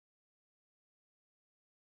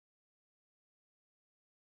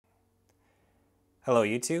Hello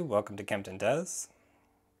YouTube, welcome to Kempton Does.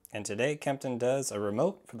 And today Kempton does a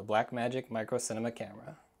remote for the Blackmagic Micro Cinema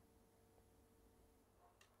Camera.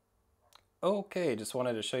 Okay, just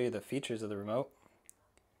wanted to show you the features of the remote.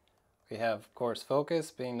 We have, of course,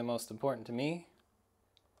 focus being the most important to me.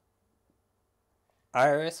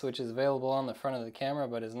 Iris, which is available on the front of the camera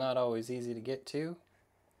but is not always easy to get to.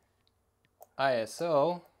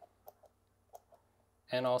 ISO,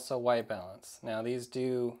 and also white balance. Now these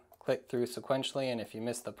do click through sequentially, and if you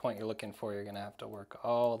miss the point you're looking for, you're going to have to work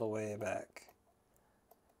all the way back.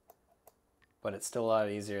 But it's still a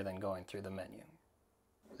lot easier than going through the menu.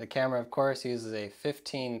 The camera, of course, uses a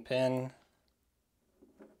 15-pin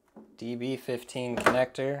DB15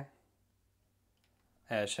 connector,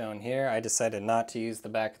 as shown here. I decided not to use the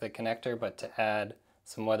back of the connector, but to add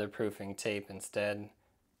some weatherproofing tape instead.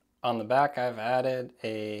 On the back, I've added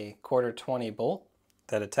a 1/4-20 bolt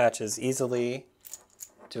that attaches easily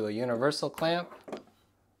to a universal clamp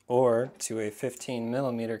or to a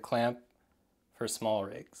 15mm clamp for small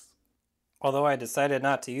rigs. Although I decided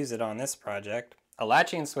not to use it on this project, a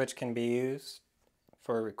latching switch can be used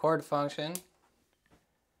for a record function.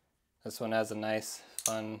 This one has a nice,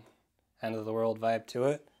 fun, end-of-the-world vibe to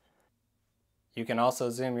it. You can also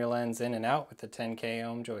zoom your lens in and out with the 10K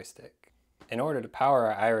ohm joystick. In order to power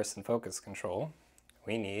our iris and focus control,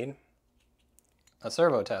 we need a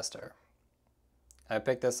servo tester. I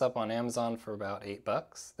picked this up on Amazon for about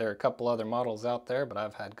 $8. There are a couple other models out there, but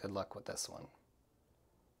I've had good luck with this one.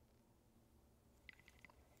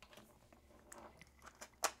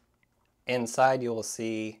 Inside you will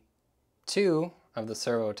see two of the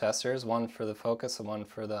servo testers, one for the focus and one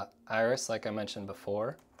for the iris, like I mentioned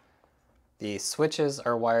before. The switches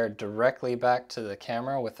are wired directly back to the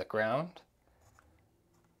camera with the ground.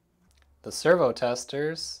 The servo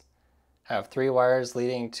testers have 3 wires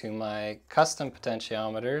leading to my custom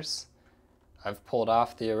potentiometers. I've pulled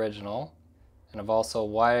off the original, and I've also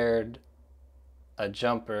wired a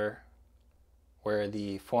jumper where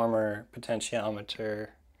the former potentiometer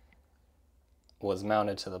was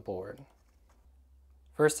mounted to the board.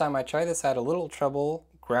 First time I tried this, I had a little trouble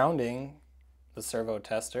grounding the servo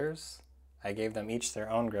testers. I gave them each their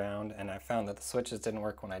own ground, and I found that the switches didn't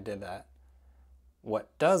work when I did that.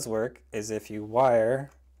 What does work is if you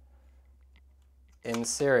wire in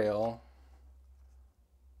serial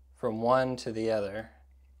from one to the other.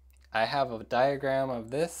 I have a diagram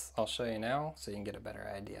of this. I'll show you now so you can get a better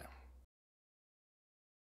idea.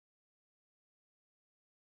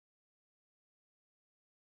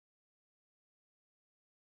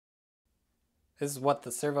 This is what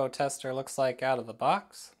the servo tester looks like out of the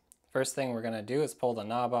box. First thing we're going to do is pull the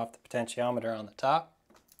knob off the potentiometer on the top.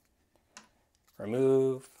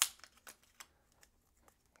 Remove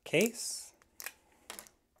the case.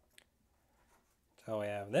 So we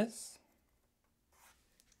have this.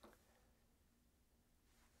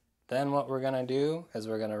 Then what we're going to do is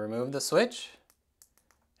we're going to remove the switch.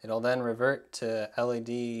 It'll then revert to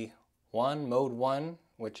LED 1, mode 1,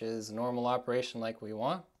 which is normal operation like we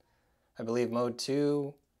want. I believe mode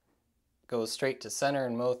 2 goes straight to center,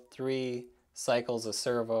 and mode 3 cycles a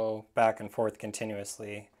servo back and forth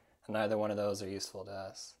continuously, and neither one of those are useful to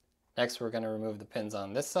us. Next we're going to remove the pins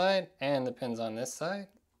on this side and the pins on this side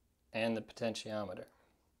and the potentiometer.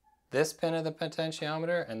 This pin of the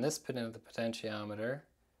potentiometer and this pin of the potentiometer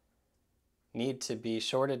need to be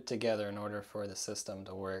shorted together in order for the system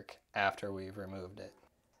to work after we've removed it.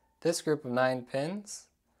 This group of 9 pins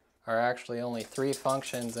are actually only 3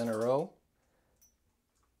 functions in a row.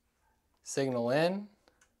 Signal in,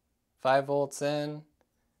 5 volts in,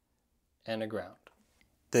 and a ground.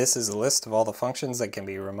 This is a list of all the functions that can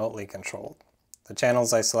be remotely controlled. The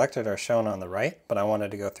channels I selected are shown on the right, but I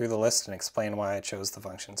wanted to go through the list and explain why I chose the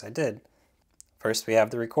functions I did. First, we have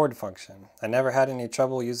the record function. I never had any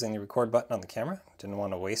trouble using the record button on the camera. Didn't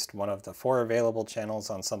want to waste one of the 4 available channels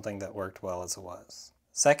on something that worked well as it was.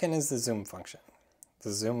 Second is the zoom function.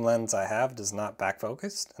 The zoom lens I have does not back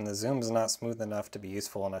focus, and the zoom is not smooth enough to be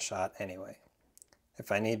useful in a shot anyway.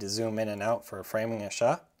 If I need to zoom in and out for framing a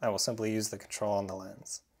shot, I will simply use the control on the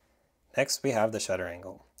lens. Next, we have the shutter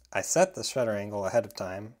angle. I set the shutter angle ahead of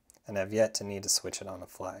time and have yet to need to switch it on the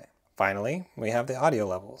fly. Finally, we have the audio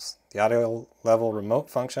levels. The audio level remote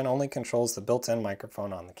function only controls the built-in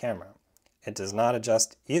microphone on the camera. It does not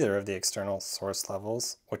adjust either of the external source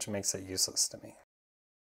levels, which makes it useless to me.